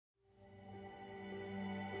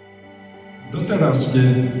Doteraz ste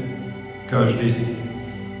každý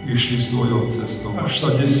išli svojou cestou. Až sa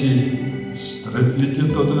desi stretli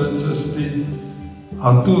tieto dve cesty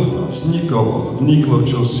a tu vniklo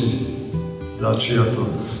čosi,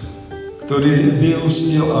 začiatok, ktorý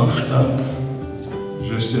vyústil až tak,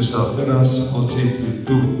 že ste sa teraz ocitli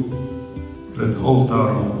tu, pred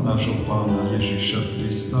oltárom nášho Pána Ježiša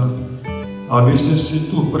Krista, aby ste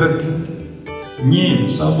si tu pred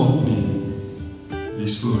ním samotným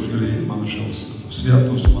vyslúžili manželstvo,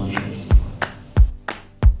 sviatosť manželstva.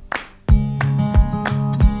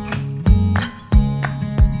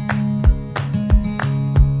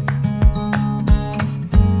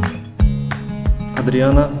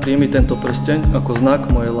 Adriana, príjmi tento prsteň ako znak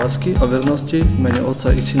mojej lásky a vernosti v mene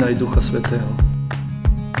Otca i Syna i Ducha Svätého.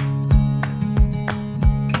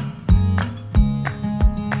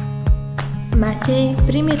 Matej,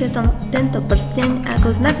 príjmi tento prsteň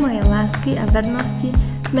ako znak mojej lásky a vernosti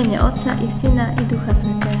v mene Otca i Syna i Ducha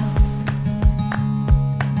Svätého.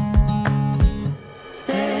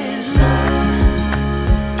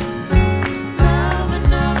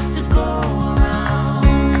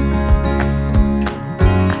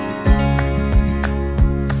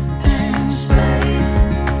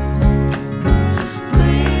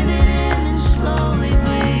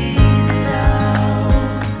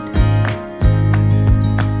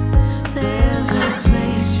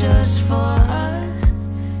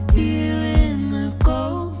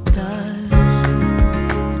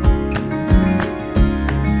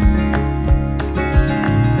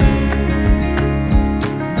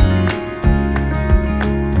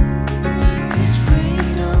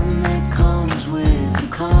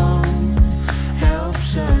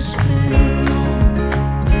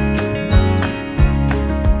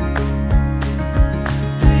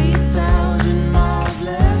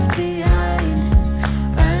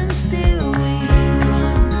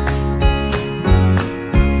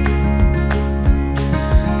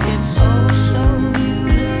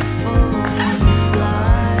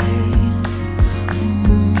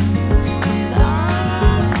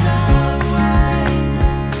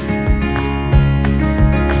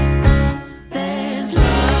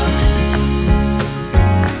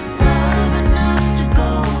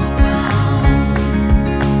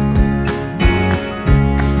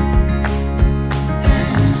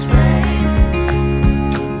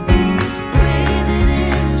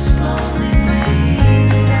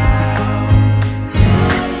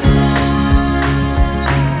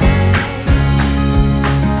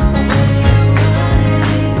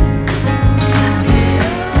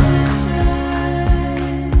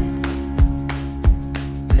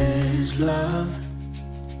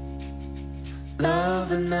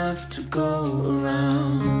 Love enough to go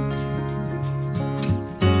around.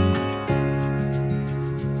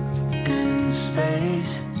 In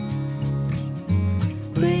space,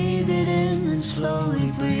 breathe it in and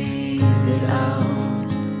slowly breathe it out.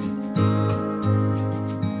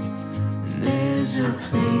 There's a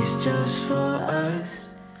place just for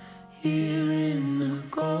us here in the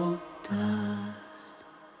gold dust.